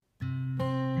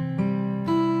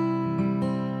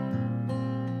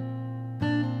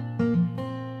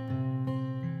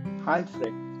Hi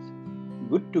friends,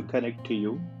 good to connect to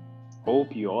you.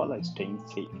 Hope you all are staying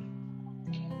safe.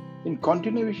 In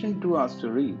continuation to our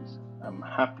series, I'm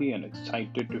happy and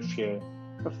excited to share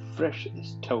a fresh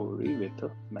story with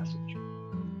a message.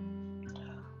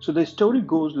 So the story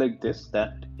goes like this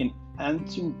that in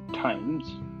ancient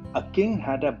times, a king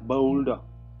had a boulder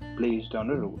placed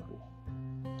on a roadway.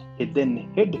 He then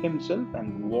hid himself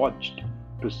and watched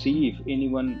to see if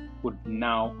anyone would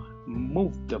now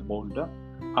move the boulder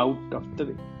out of the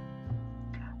way.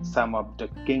 Some of the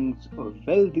king's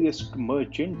wealthiest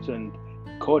merchants and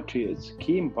courtiers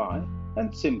came by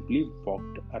and simply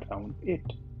walked around it.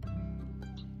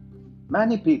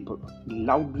 Many people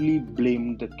loudly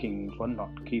blamed the king for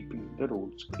not keeping the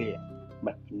roads clear,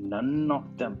 but none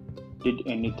of them did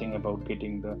anything about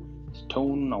getting the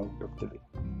stone out of the way.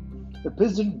 The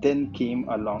peasant then came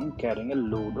along carrying a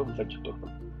load of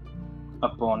vegetables.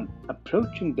 Upon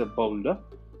approaching the boulder,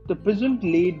 the peasant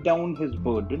laid down his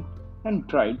burden and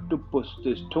tried to push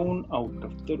the stone out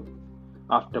of the road.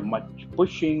 After much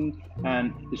pushing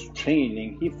and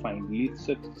straining, he finally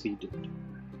succeeded.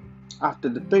 After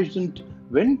the peasant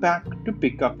went back to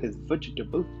pick up his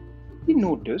vegetables, he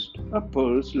noticed a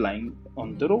purse lying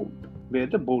on the road where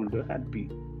the boulder had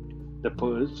been. The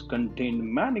purse contained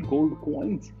many gold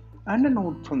coins and a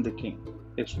note from the king,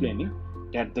 explaining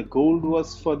that the gold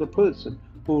was for the person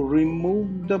who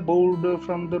removed the boulder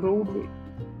from the roadway.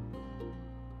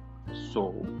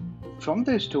 So, from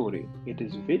the story, it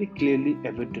is very clearly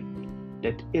evident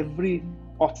that every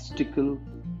obstacle,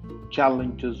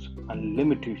 challenges, and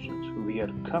limitations we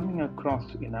are coming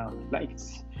across in our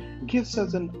lives gives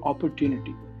us an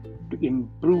opportunity to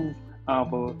improve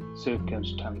our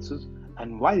circumstances.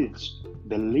 And whilst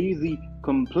the lazy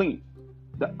complain,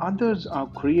 the others are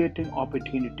creating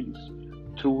opportunities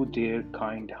through their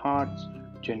kind hearts,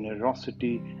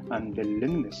 generosity, and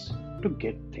willingness to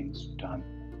get things done.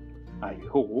 I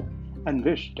hope and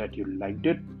wish that you liked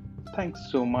it. Thanks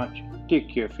so much. Take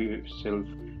care of yourself.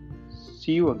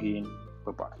 See you again.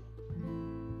 Bye bye.